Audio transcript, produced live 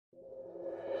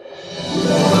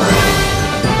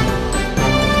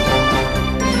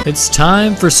It's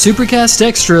time for SuperCaZt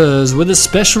Extras with a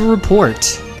special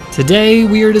report. Today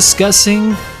we are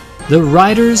discussing the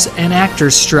Writers and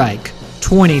Actors Strike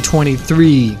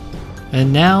 2023.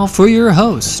 And now for your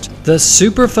host, the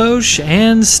SuperFosh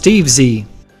and SteveZ.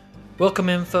 Welcome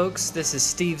in, folks. This is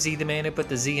SteveZ, the man who put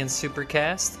the Z in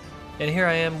SuperCaZt. And here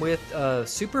I am with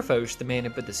SuperFosh, the man who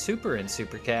put the Super in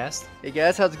SuperCaZt. Hey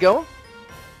guys, how's it going?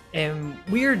 And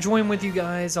we are joined with you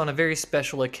guys on a very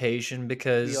special occasion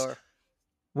because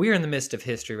we are in the midst of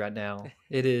history right now.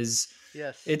 It is.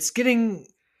 Yes. It's getting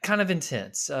kind of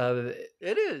intense.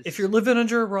 It is. If you're living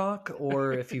under a rock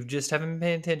or if you just haven't been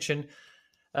paying attention,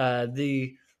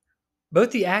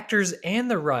 both the actors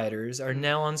and the writers are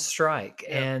now on strike,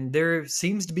 and there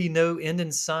seems to be no end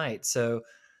in sight. So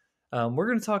we're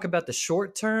going to talk about the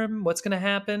short term, what's going to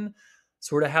happen,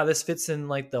 sort of how this fits in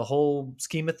like the whole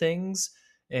scheme of things,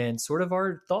 and sort of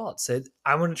our thoughts.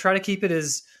 I'm going to try to keep it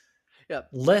as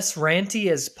less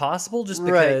ranty as possible, just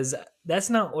because that's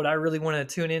not what I really want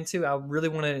to tune into. I really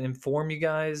want to inform you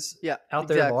guys out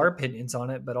there of our opinions on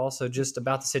it, but also just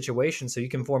about the situation so you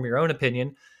can form your own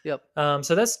opinion.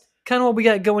 So that's kind of what we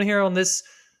got going here on this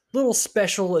little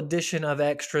special edition of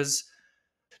Extras.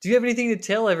 Do you have anything to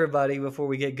tell everybody before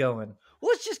we get going?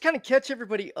 Well, let's just kind of catch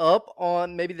everybody up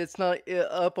on, maybe that's not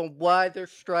up on, why they're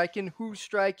striking, who's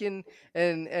striking,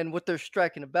 and what they're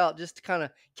striking about, just to kind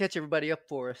of catch everybody up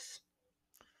for us.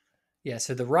 Yeah,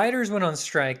 so the writers went on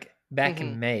strike back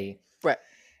in May. Right.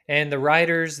 And the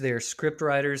writers, they're script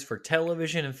writers for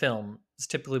television and film. Is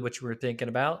typically what you were thinking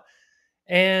about.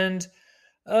 And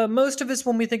most of us,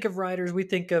 when we think of writers, we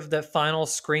think of the final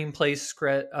screenplay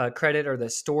credit or the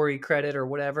story credit or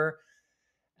whatever.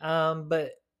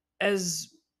 But as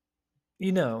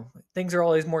you know, things are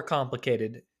always more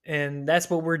complicated. And that's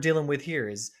what we're dealing with here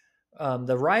is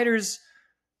the writers,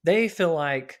 they feel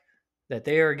like that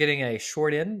they are getting a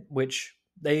short end, which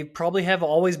they probably have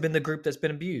always been the group that's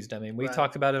been abused. I mean, we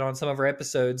talked about it on some of our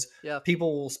episodes.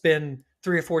 People will spend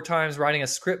 3 or 4 times writing a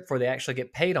script before they actually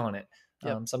get paid on it.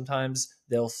 Sometimes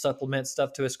they'll supplement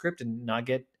stuff to a script and not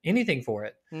get anything for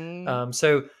it.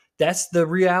 So that's the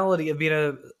reality of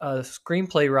being a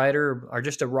screenplay writer or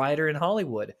just a writer in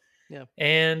Hollywood.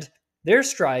 And they're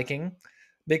striking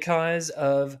because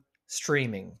of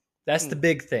streaming. That's the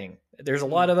big thing. There's a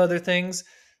lot of other things.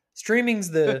 Streaming's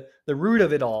the root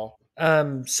of it all.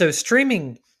 So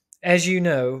streaming, as you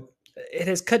know, it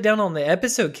has cut down on the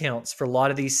episode counts for a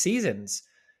lot of these seasons.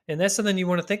 And that's something you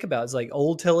want to think about. It's like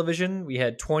old television. We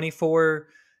had 24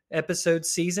 episode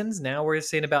seasons. Now we're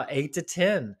seeing about 8 to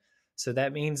 10. So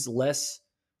that means less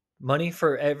money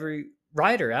for every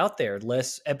writer out there,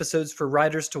 less episodes for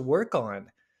writers to work on.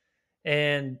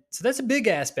 And so that's a big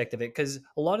aspect of it, because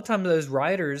a lot of times those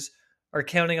writers are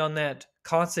counting on that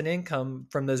constant income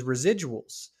from those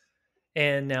residuals.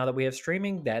 And now that we have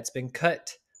streaming, that's been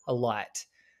cut a lot.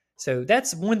 So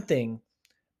that's one thing.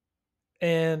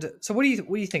 And so what do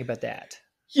you think about that?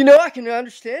 You know, I can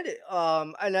understand it.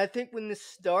 And I think when this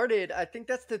started, I think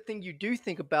that's the thing you do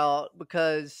think about,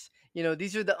 because, you know,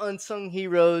 these are the unsung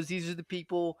heroes. These are the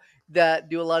people that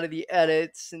do a lot of the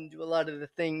edits and do a lot of the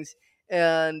things.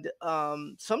 And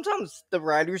sometimes the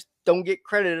writers don't get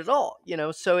credit at all, you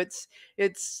know, so it's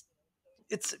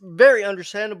very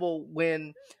understandable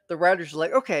when the writers are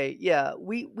like, okay,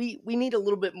 we need a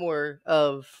little bit more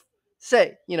of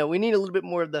say, you know, we need a little bit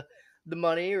more of the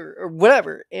money or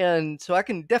whatever. And so I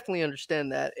can definitely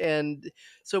understand that. And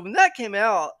so when that came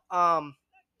out,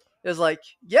 it was like,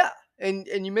 and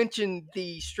you mentioned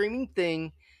the streaming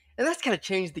thing, and that's kind of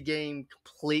changed the game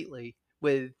completely.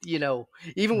 With, you know,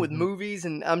 even with movies,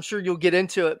 and I'm sure you'll get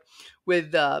into it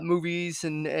with movies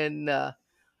and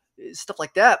stuff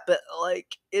like that. But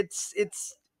like, it's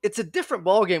a different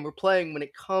ballgame we're playing when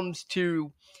it comes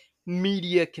to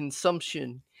media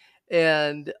consumption,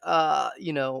 and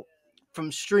you know,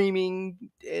 from streaming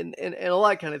and all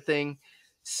that kind of thing.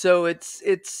 So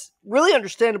it's really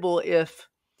understandable if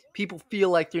people feel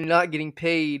like they're not getting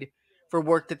paid for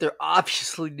work that they're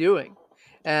obviously doing.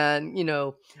 And, you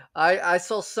know, I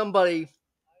saw somebody,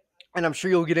 and I'm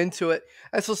sure you'll get into it.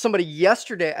 I saw somebody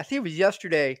yesterday. I think it was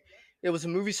yesterday. It was a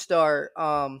movie star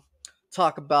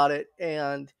talk about it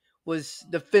and was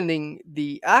defending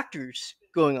the actors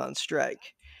going on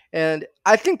strike. And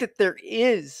I think that there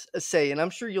is a say, and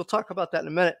I'm sure you'll talk about that in a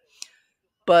minute.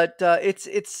 But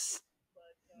it's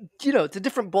you know, it's a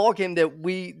different ballgame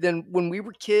than when we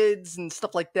were kids and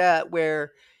stuff like that,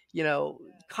 where, you know,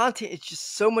 content is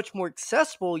just so much more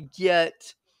accessible,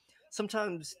 yet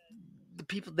sometimes the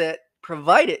people that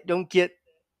provide it don't get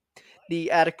the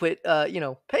adequate you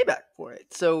know, payback for it.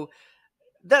 So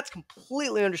that's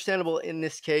completely understandable in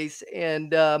this case.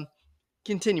 And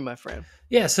Continue, my friend.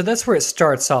 Yeah, so that's where it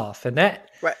starts off. And that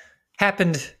Right.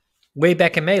 happened way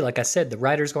back in May. Like I said, the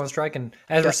writers go on strike. And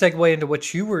as we're Yeah. segueing into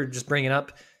what you were just bringing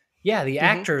up, yeah, the Mm-hmm.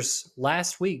 actors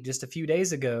last week, just a few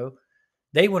days ago,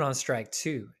 they went on strike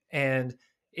too. And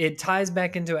it ties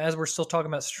back into, as we're still talking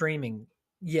about streaming,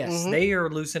 yes, Mm-hmm. they are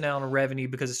losing out on revenue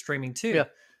because of streaming too. Yeah.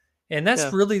 And that's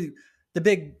Yeah. really the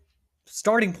big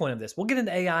starting point of this. We'll get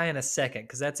into AI in a second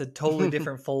because that's a totally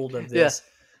different fold of Yeah. this.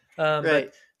 Right.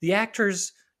 But the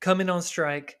actors come in on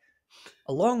strike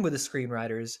along with the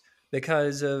screenwriters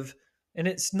because of, and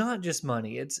it's not just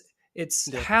money. It's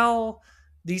Yeah. how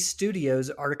these studios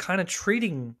are kind of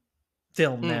treating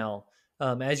film Mm. now.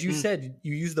 As you Mm. said,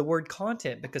 you use the word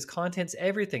content because content's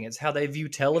everything. It's how they view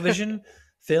television,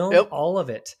 film, Yep. all of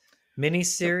it, Yep.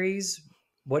 miniseries,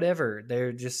 whatever.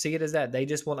 They just see it as that. They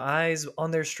just want eyes on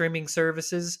their streaming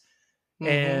services. Mm-hmm.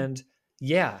 And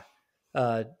yeah,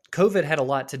 COVID had a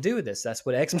lot to do with this. That's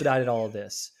what expedited all of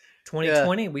this. Yeah.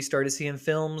 2020, we started seeing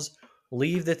films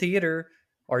leave the theater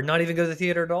or not even go to the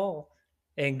theater at all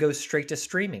and go straight to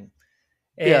streaming.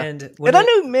 Yeah. And when And I it,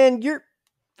 know, man,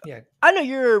 yeah, I know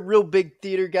you're a real big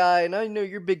theater guy, and I know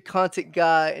you're a big content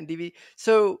guy and DV.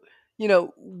 So,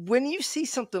 when you see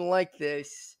something like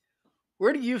this,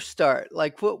 where do you start?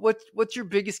 Like, what's your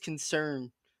biggest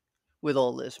concern with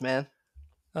all this, man?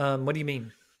 what do you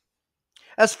mean?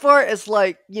 As far as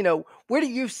like, where do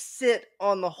you sit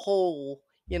on the whole,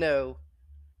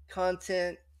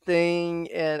 content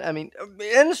thing, and I mean,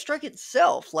 and the strike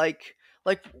itself? Like,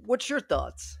 what's your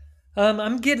thoughts?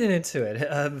 I'm getting into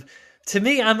it. To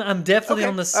me, I'm definitely Okay,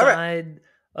 on the all right, side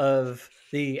of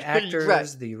the right.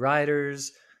 actors, the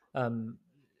writers, um,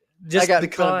 I just got in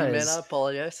front of you, man. I because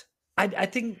apologize. I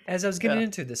think as I was getting Yeah,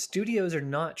 into, the studios are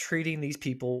not treating these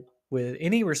people with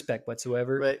any respect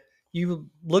whatsoever. right. You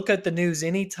look at the news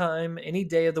anytime, any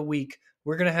day of the week,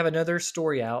 we're going to have another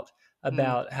story out Mm,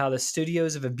 about how the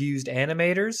studios have abused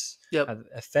animators, yep.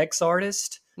 effects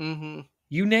artists, Mm-hmm.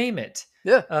 you name it.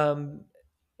 Yeah. Um,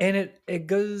 and it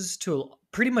goes to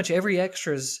pretty much every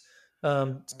extras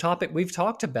topic we've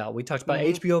talked about. We talked about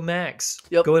Mm-hmm. HBO Max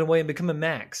Yep. going away and becoming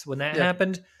Max. When that Yeah.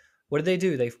 happened, what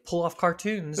do? They pull off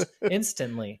cartoons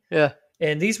instantly. Yeah.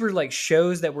 And these were like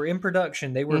shows that were in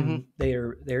production. Mm-hmm.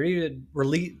 They're even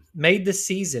made this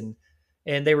season,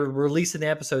 and they were releasing the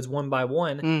episodes one by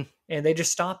one, Mm. and they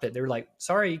just stopped it. They were like,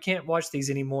 "Sorry, you can't watch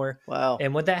these anymore." Wow.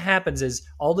 And what that happens is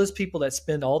all those people that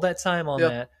spend all that time on Yeah.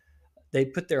 that, they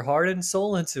put their heart and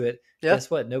soul into it. Yeah. Guess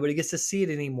what? Nobody gets to see it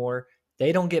anymore.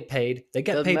 They don't get paid. They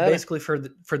get Doesn't paid matter. basically for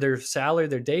their salary,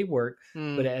 their day work. But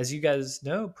Mm. as you guys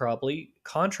know, probably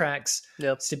contracts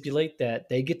Yep. stipulate that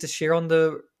they get to share on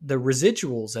the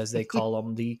residuals, as they call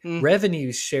them, the Mm.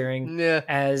 revenues sharing Yeah.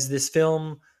 as this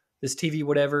film, this TV,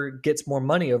 whatever gets more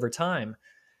money over time.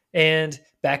 And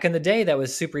back in the day, that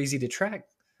was super easy to track.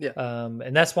 Yeah.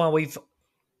 And that's why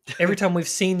every time we've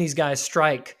seen these guys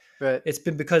strike, Right. it's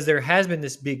been because there has been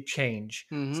this big change,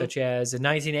 Mm-hmm. such as in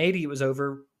 1980, it was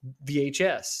over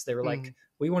VHS. They were like, Mm.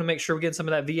 we want to make sure we get some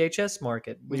of that VHS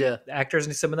market. Yeah. The actors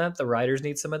need some of that. The writers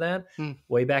need some of that. Mm.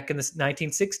 Way back in the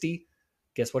 1960,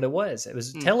 guess what it was? It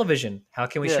was Mm. television. How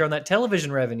can we Yeah. share on that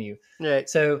television revenue? Right.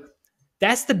 So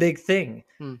that's the big thing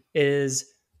Mm.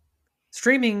 is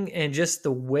streaming and just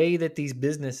the way that these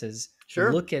businesses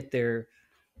Sure. look at their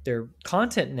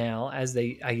content now, as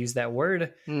I use that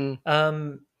word,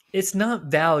 Mm. it's not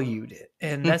valued,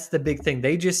 and Mm. that's the big thing.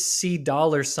 They just see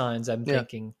dollar signs. I'm Yeah.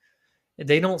 thinking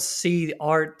they don't see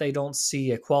art. They don't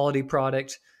see a quality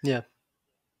product. Yeah.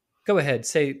 Go ahead,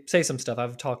 say some stuff.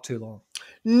 I've talked too long.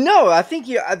 No, I think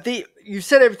you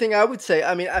said everything I would say.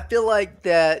 I mean, I feel like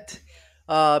that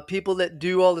people that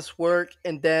do all this work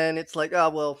and then it's like, oh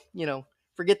well,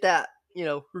 forget that.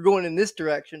 We're going in this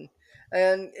direction,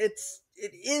 and it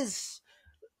is,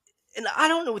 and I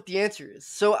don't know what the answer is.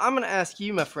 So I'm going to ask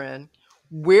you, my friend,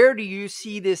 where do you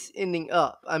see this ending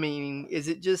up? I mean, is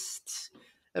it just?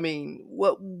 I mean,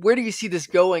 where do you see this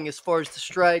going as far as the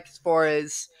strike, as far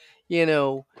as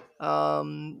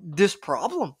this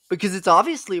problem? Because it's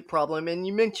obviously a problem. And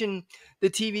you mentioned the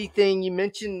TV thing. You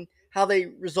mentioned how they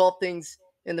resolve things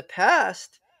in the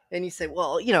past, and you say,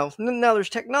 well, now there's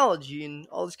technology and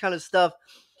all this kind of stuff.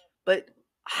 But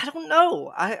I don't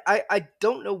know. I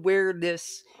don't know where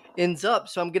this ends up.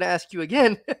 So I'm going to ask you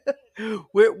again,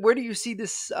 where do you see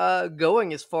this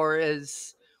going as far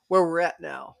as where we're at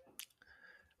now?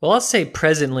 Well, I'll say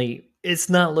presently, it's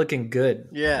not looking good.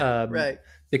 Yeah, right.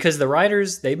 Because the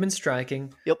writers, they've been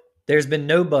striking. Yep. There's been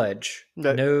no budge.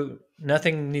 Right.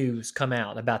 Nothing news come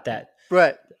out about that.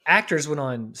 Right. Actors went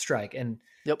on strike, and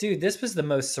Yep. dude, this was the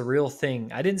most surreal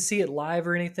thing. I didn't see it live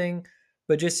or anything,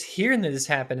 but just hearing that this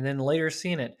happened and then later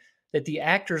seeing it, that the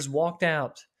actors walked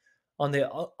out on the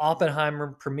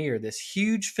Oppenheimer premiere, this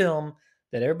huge film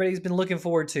that everybody's been looking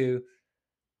forward to.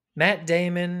 Matt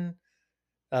Damon,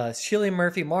 Cillian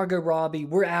Murphy, Margot Robbie,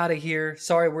 we're out of here.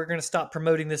 Sorry, we're going to stop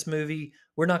promoting this movie.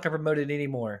 We're not going to promote it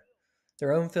anymore.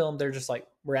 Their own film, they're just like,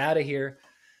 we're out of here.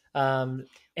 And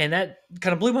that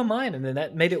kind of blew my mind. And then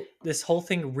that made this whole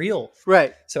thing real.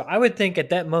 Right. So I would think at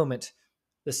that moment,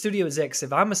 the studio execs,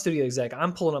 if I'm a studio exec,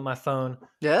 I'm pulling up my phone.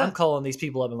 Yeah. I'm calling these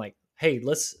people up and like, hey,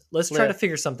 let's try to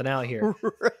figure something out here.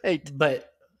 Right.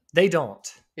 But they don't.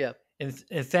 Yeah.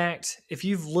 In fact, if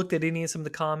you've looked at some of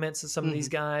the comments of some of these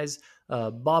guys,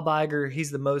 Bob Iger, he's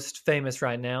the most famous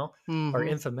right now, or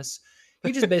infamous.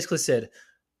 He just basically said,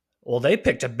 well, they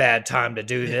picked a bad time to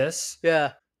do this.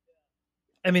 Yeah.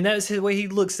 I mean, that was the way he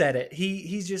looks at it.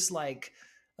 He's just like,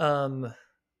 we've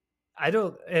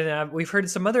heard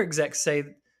some other execs say,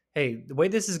 hey, the way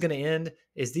this is going to end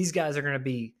is these guys are going to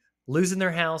be losing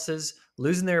their houses,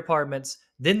 losing their apartments,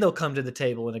 then they'll come to the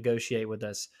table and negotiate with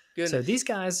us. Goodness. So these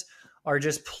guys are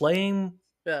just playing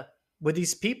with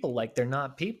these people like they're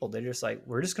not people. They're just like,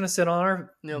 we're just going to sit on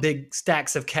our big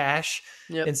stacks of cash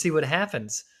and see what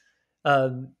happens.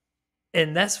 And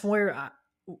that's where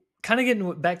kind of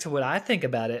getting back to what I think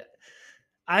about it.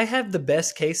 I have the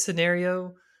best case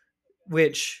scenario,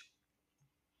 which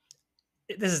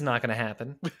this is not going to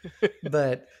happen,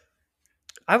 but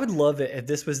I would love it if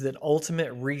this was the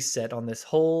ultimate reset on this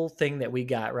whole thing that we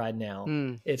got right now.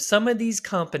 If some of these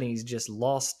companies just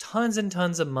lost tons and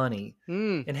tons of money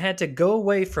and had to go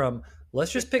away from,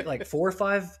 let's just pick like 4 or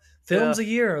 5 films a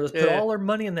year. Let's put all our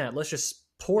money in that. Let's just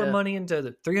pour money into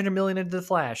the $300 million into The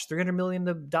Flash, $300 million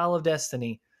into Dial of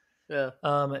Destiny. Yeah.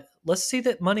 Let's see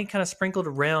that money kind of sprinkled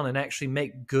around and actually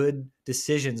make good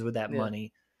decisions with that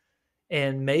money.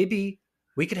 And maybe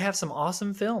we could have some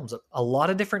awesome films. A lot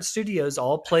of different studios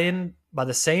all playing by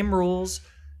the same rules,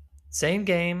 same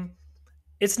game.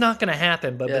 It's not going to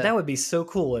happen, but that would be so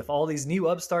cool if all these new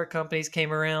upstart companies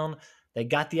came around. They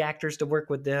got the actors to work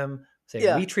with them.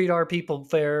 Say, we treat our people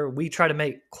fair. We try to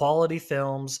make quality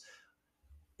films.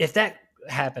 If that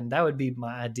happened, that would be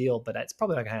my ideal, but it's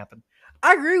probably not going to happen.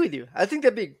 I agree with you. I think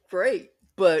that'd be great.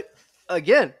 But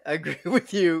again, I agree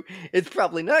with you. It's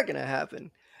probably not going to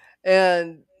happen.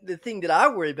 And the thing that I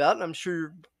worry about, and I'm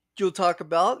sure you'll talk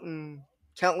about, and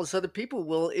countless other people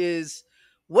will, is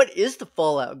what is the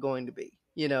fallout going to be?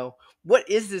 You know, what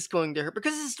is this going to hurt?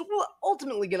 Because it's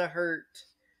ultimately going to hurt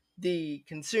the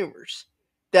consumers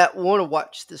that want to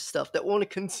watch this stuff, that want to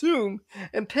consume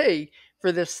and pay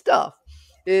for this stuff.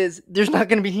 Is there's not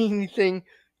going to be anything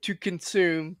to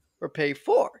consume or pay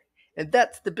for. And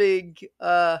that's the big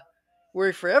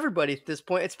worry for everybody at this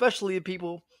point, especially the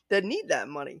people that need that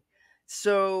money.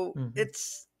 So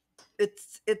it's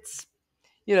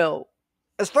you know,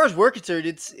 as far as we're concerned,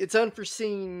 it's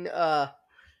unforeseen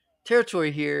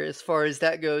territory here as far as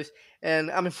that goes. And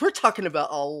I mean, we're talking about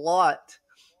a lot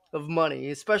of money,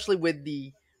 especially with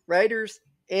the writers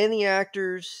and the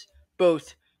actors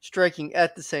both striking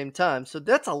at the same time. So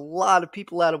that's a lot of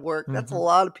people out of work. That's a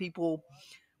lot of people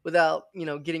without,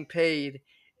 getting paid.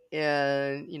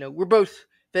 And, we're both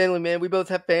family men. We both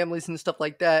have families and stuff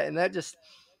like that. And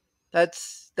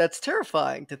that's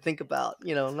terrifying to think about,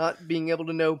 not being able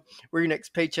to know where your next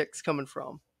paycheck's coming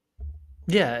from.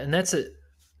 Yeah. And that's a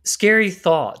scary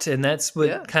thought. And that's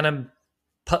what kind of,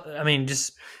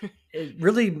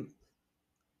 it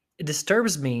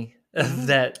disturbs me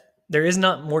that there is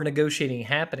not more negotiating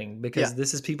happening because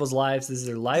this is people's lives. This is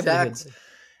their livelihoods. Exactly.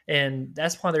 And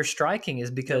that's why they're striking,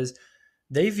 is because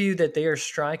they view that they are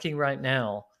striking right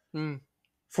now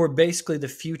for basically the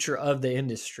future of the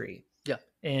industry. Yeah.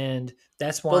 And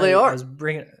that's why I was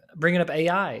bringing up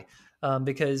AI,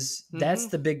 because that's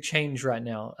the big change right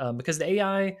now. Because the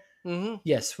AI,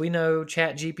 yes, we know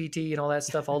Chat GPT and all that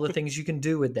stuff, all the things you can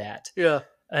do with that. Yeah.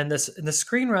 And the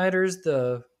screenwriters,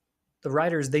 the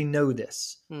writers, they know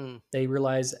this. They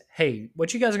realize, hey,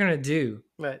 what you guys are going to do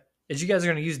is you guys are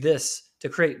going to use this to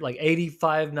create like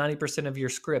 85-90% of your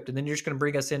script, and then you're just going to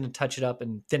bring us in and touch it up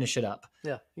and finish it up.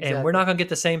 Yeah, exactly. And we're not going to get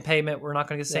the same payment. We're not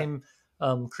going to get the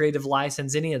same creative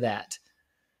license, any of that.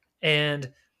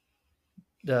 And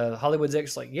the Hollywood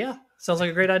exec's like, yeah, sounds like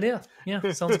a great idea.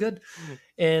 Yeah, sounds good.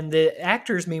 And the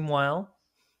actors, meanwhile,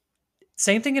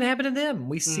 same thing can happen to them.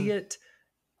 We see it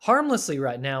harmlessly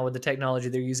right now with the technology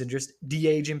they're using, just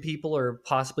de-aging people or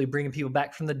possibly bringing people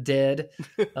back from the dead.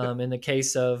 In the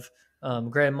case of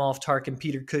Grand Moff Tarkin,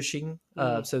 Peter Cushing.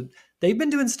 So they've been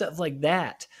doing stuff like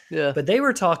that. Yeah. But they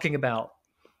were talking about,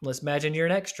 let's imagine you're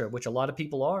an extra, which a lot of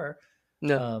people are.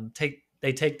 No.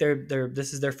 They take their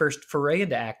this is their first foray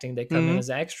into acting. They come in as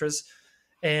extras.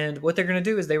 And what they're going to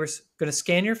do is they were going to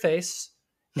scan your face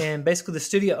and basically the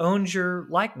studio owns your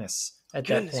likeness at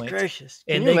that Goodness point, gracious.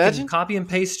 Can and you they can imagine? copy and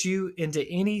paste you into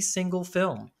any single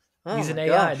film. Oh Using my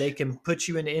AI, they gosh. can put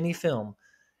you into any film.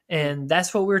 Hmm. And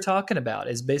that's what we're talking about,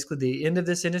 is basically the end of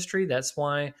this industry. That's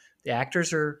why the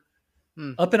actors are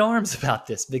Hmm. up in arms about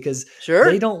this, because they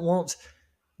Sure. don't want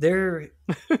their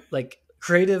like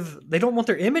creative, they don't want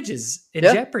their images in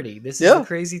Yeah. jeopardy. This is the Yeah.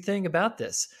 crazy thing about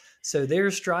this. So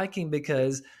they're striking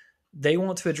because they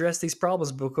want to address these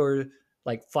problems, because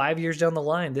like 5 years down the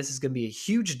line, this is going to be a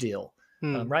huge deal.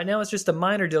 Hmm. Right now, it's just a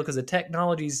minor deal because the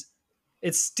technology's,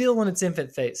 it's still in its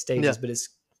infant Yeah. stages, but it's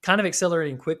kind of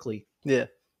accelerating quickly. Yeah.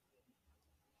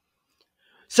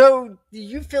 So, do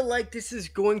you feel like this is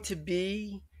going to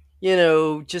be,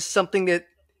 just something that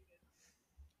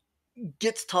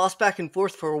gets tossed back and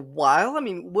forth for a while? I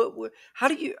mean, how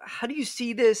do you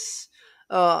see this?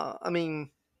 I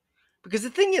mean, because the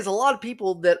thing is, a lot of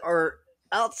people that are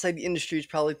outside the industry is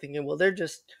probably thinking, well, they're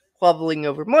just quabbling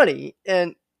over money,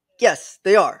 and yes,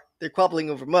 they are. They're quabbling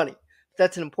over money.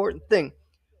 That's an important thing.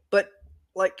 But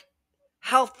like,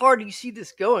 how far do you see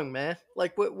this going, man?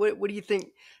 Like, what do you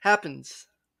think happens?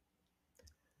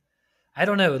 I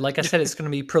don't know. Like I said, it's going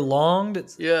to be prolonged.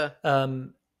 Yeah.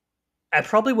 Um,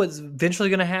 probably what's eventually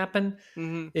going to happen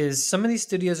Mm-hmm. is some of these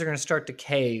studios are going to start to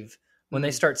cave when they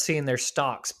Mm. start seeing their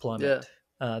stocks Yeah. plummet.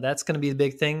 That's going to be the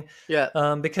big thing,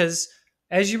 Yeah. because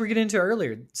as you were getting into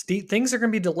earlier, things are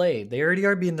going to be delayed. They already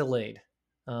are being delayed.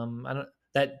 I don't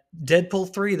that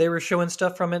Deadpool 3, they were showing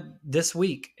stuff from it this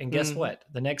week, and guess Mm-hmm. what?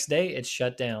 The next day, it's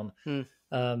shut down.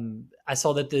 Mm. I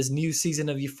saw that this new season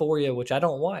of Euphoria, which I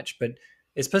don't watch, but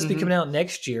it's supposed to be Mm-hmm. coming out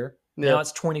next year. Yeah. Now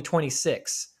it's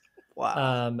 2026.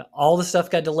 Wow. All the stuff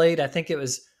got delayed. I think it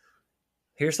was,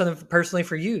 here's something personally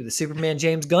for you, the Superman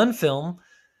James Gunn film.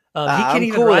 He can't I'm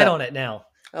even cool with write that. on it now.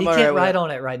 I'm He all right can't with write that.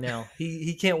 on it right now.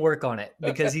 He can't work on it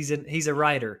because he's a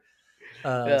writer.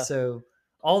 Yeah. So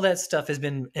all that stuff has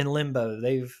been in limbo.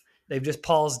 They've just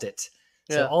paused it.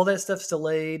 So Yeah. all that stuff's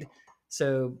delayed.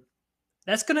 So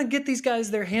that's going to get these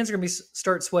guys, their hands are going to be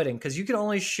start sweating, because you can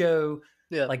only show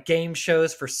Yeah. like game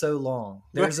shows for so long.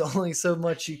 Right. There's only so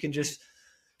much you can just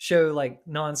show like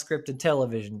non-scripted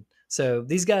television. So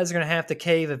these guys are going to have to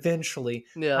cave eventually.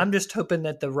 Yeah. I'm just hoping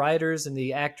that the writers and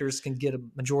the actors can get a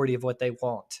majority of what they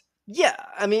want. Yeah.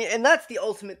 I mean, and that's the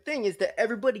ultimate thing, is that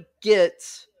everybody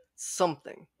gets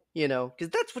something, because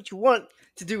that's what you want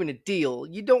to do in a deal.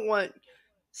 You don't want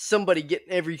somebody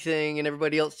getting everything and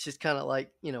everybody else just kind of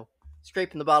like,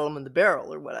 scraping the bottom of the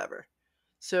barrel or whatever.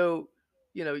 So,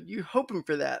 you're hoping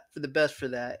for that, for the best for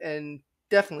that. And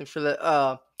definitely for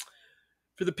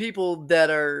the people that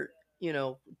are,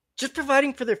 just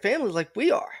providing for their families like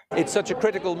we are. It's such a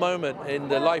critical moment in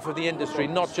the life of the industry,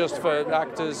 not just for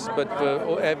actors, but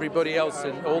for everybody else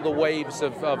in all the waves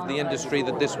of the industry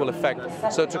that this will affect.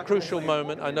 So it's a crucial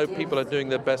moment. I know people are doing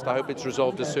their best. I hope it's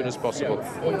resolved as soon as possible.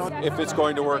 If it's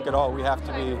going to work at all, we have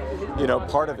to be,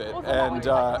 part of it.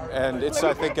 And it's,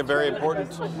 I think, a very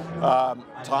important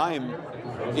time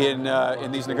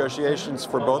in these negotiations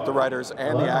for both the writers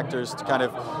and the actors to kind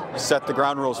of set the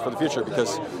ground rules for the future,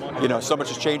 because, so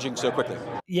much is changing so quickly.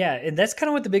 Yeah, and that's kind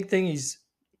of what the big thing is.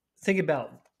 Think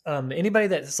about anybody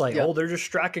that's like, Yeah. oh, they're just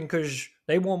striking because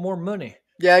they want more money.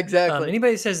 Yeah, exactly.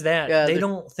 Anybody that says that, Yeah, they they're-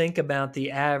 don't think about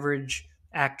the average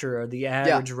actor or the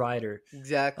average writer.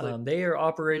 Exactly. They are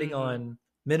operating Mhm. on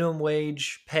minimum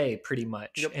wage pay pretty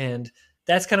much. Yep. And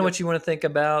that's kind of Yep. what you want to think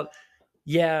about.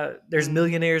 Yeah, there's Mhm.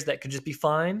 millionaires that could just be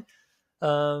fine.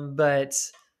 But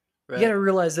Right. you got to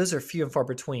realize those are few and far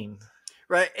between.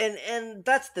 Right, and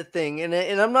that's the thing, and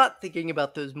I'm not thinking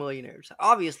about those millionaires.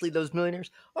 Obviously, those millionaires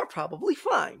are probably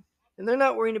fine, and they're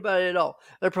not worrying about it at all.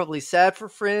 They're probably sad for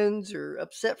friends or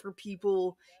upset for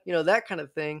people, that kind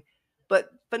of thing. But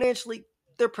financially,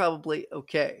 they're probably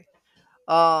okay.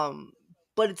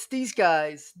 But it's these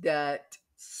guys that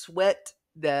sweat,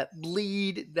 that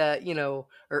bleed, that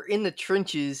are in the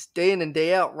trenches day in and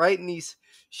day out, writing these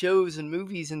shows and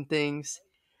movies and things,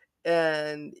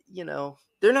 and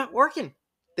they're not working.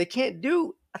 They can't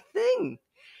do a thing.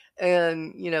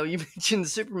 And you mentioned the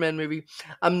Superman movie.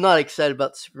 I'm not excited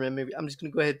about the Superman movie. I'm just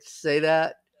gonna go ahead and say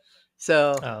that.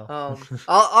 So Oh.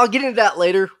 I'll get into that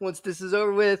later once this is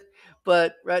over with.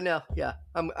 But right now, yeah,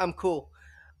 I'm cool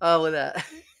with that.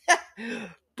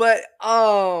 but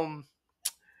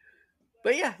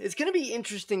but yeah, it's gonna be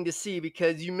interesting to see,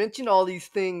 because you mentioned all these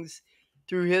things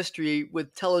through history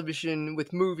with television,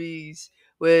 with movies,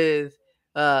 with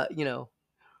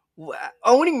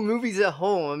owning movies at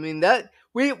home. I mean, that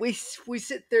we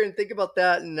sit there and think about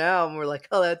that, and now and we're like,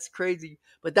 oh, that's crazy.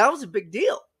 But that was a big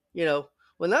deal,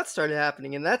 when that started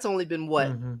happening, and that's only been what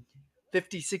Mhm.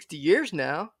 50, 60 years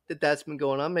now that's been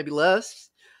going on, maybe less.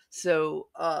 So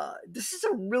this is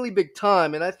a really big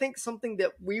time, and I think something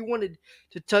that we wanted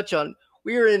to touch on.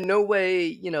 We are in no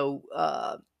way,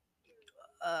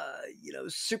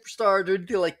 superstars or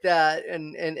anything like that,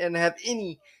 and have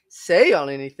any say on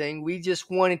anything. We just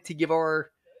wanted to give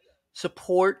our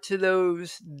support to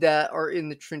those that are in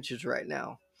the trenches right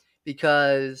now,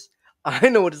 because I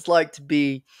know what it's like to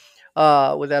be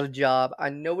without a job. I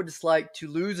know what it's like to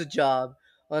lose a job,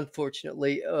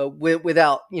 unfortunately,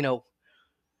 without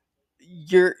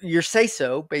your say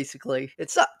so. Basically,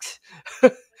 it sucks.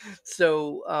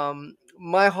 So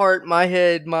my heart, my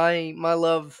head, my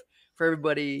love for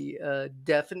everybody,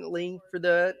 definitely for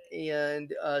that,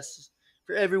 and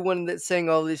for everyone that's saying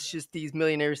all this, just these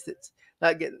millionaires that's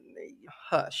not getting.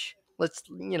 Hush. Let's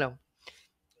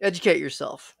educate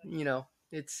yourself.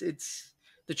 It's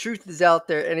the truth is out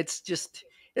there, and it's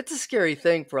a scary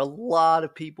thing for a lot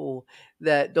of people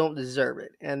that don't deserve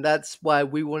it, and that's why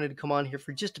we wanted to come on here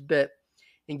for just a bit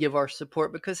and give our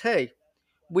support, because hey,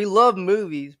 we love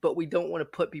movies, but we don't want to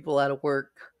put people out of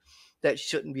work that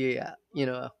shouldn't be out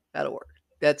of work.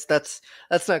 That's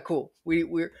not cool.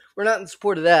 We're not in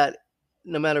support of that,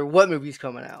 no matter what movie's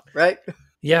coming out, right?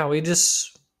 Yeah, we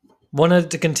just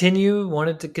wanted to continue,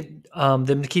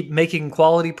 them to keep making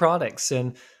quality products,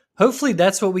 and hopefully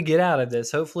that's what we get out of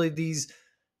this. Hopefully these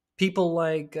people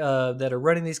that are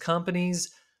running these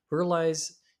companies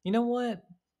realize, you know what?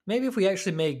 Maybe if we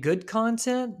actually made good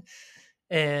content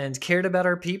and cared about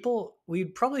our people,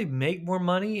 we'd probably make more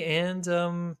money, and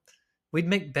we'd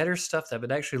make better stuff that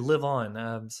would actually live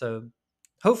on. So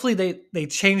hopefully they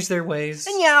change their ways.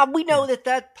 And yeah, we know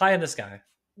that pie in the sky.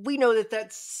 We know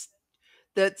that's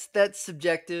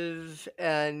subjective,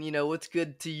 and what's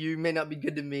good to you may not be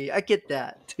good to me. I get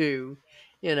that too,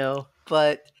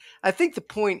 but I think the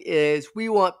point is we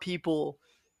want people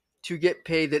to get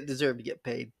paid that deserve to get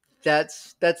paid.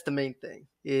 That's the main thing,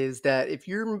 is that if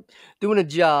you're doing a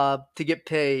job to get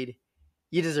paid,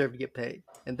 you deserve to get paid,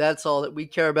 and that's all that we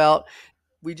care about.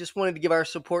 We just wanted to give our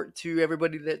support to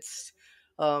everybody that's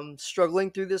struggling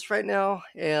through this right now,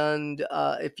 and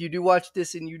if you do watch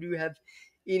this and you do have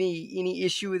any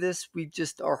issue with this,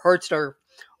 our hearts, our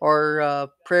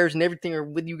prayers and everything are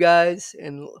with you guys,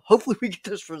 and hopefully we get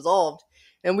this resolved,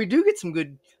 and we do get some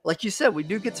good, like you said, we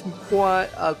do get some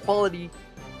quality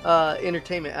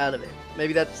entertainment out of it.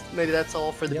 Maybe that's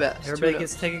all for the best. Everybody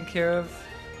gets taken care of.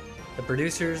 The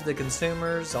producers, the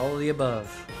consumers, all of the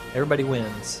above. Everybody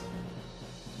wins.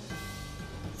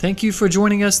 Thank you for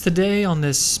joining us today on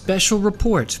this special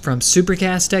report from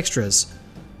SuperCaZt Extras.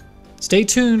 Stay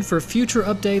tuned for future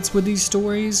updates with these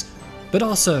stories, but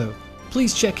also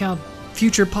please check out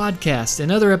future podcasts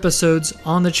and other episodes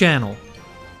on the channel.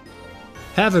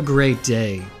 Have a great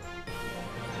day.